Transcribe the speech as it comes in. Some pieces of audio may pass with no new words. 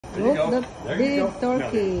There you Look, go. the There you big go.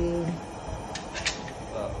 turkey.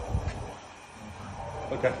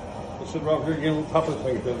 Okay. Let's sit right here again. We'll pop this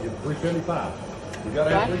thing until we get 375. We got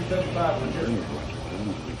to have 375 right here.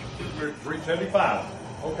 We're at 375.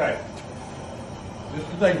 Okay. This is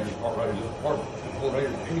the dangerous part right here. This is part before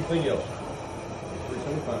there's anything else.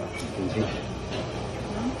 375.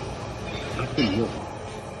 You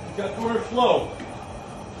got to go there slow.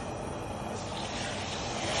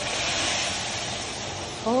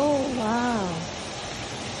 Oh, wow.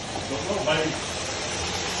 Go slow, baby.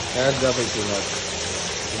 That's definitely too much.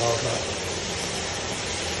 No, it's not.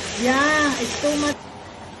 Yeah, it's too much.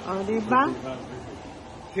 Oh, diba?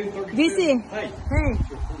 10:32. Busy. Hey. Hey.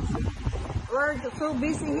 We're so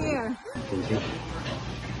busy here.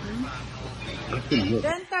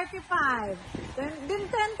 10:35. Then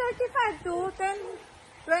 10:35 to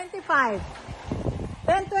 10:25.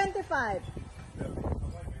 10:25.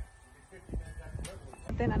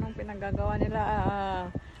 Anong pinagagawa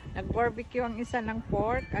nila? Nag-barbecue ang isa ng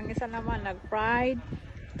pork, ang isa naman nag-fried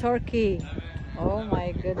turkey. Oh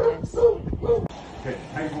my goodness. Okay,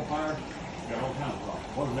 tank on fire. Got all kinds of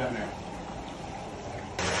problems. What is that now?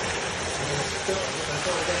 The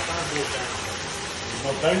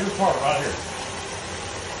most dangerous part right here.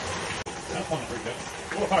 That's one pretty good.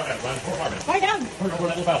 Pull fire down, Ryan. Pull fire down. Fire down! Pull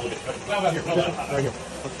out with it. Pull out here. Pull out right here.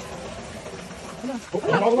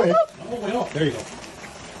 All the way. All the way up. There you go.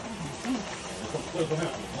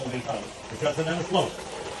 Because then it's slow.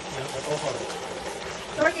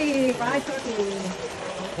 Turkey, fried turkey.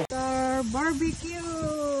 Our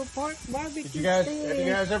barbecue, pork barbecue Have steak.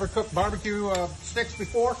 you guys ever cooked barbecue sticks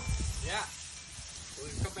before? Yeah.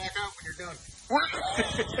 Well, come back out when you're done.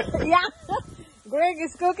 Yeah, Greg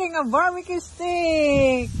is cooking a barbecue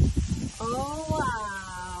steak. Oh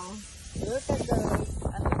wow! Look at those,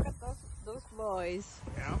 and look at those boys.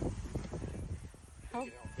 Yeah. Oh.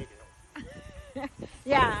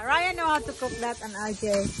 Yeah, Ryan know how to cook that, and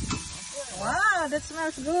RJ. Wow, that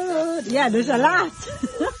smells good. Yeah, there's a lot.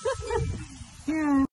 Yeah.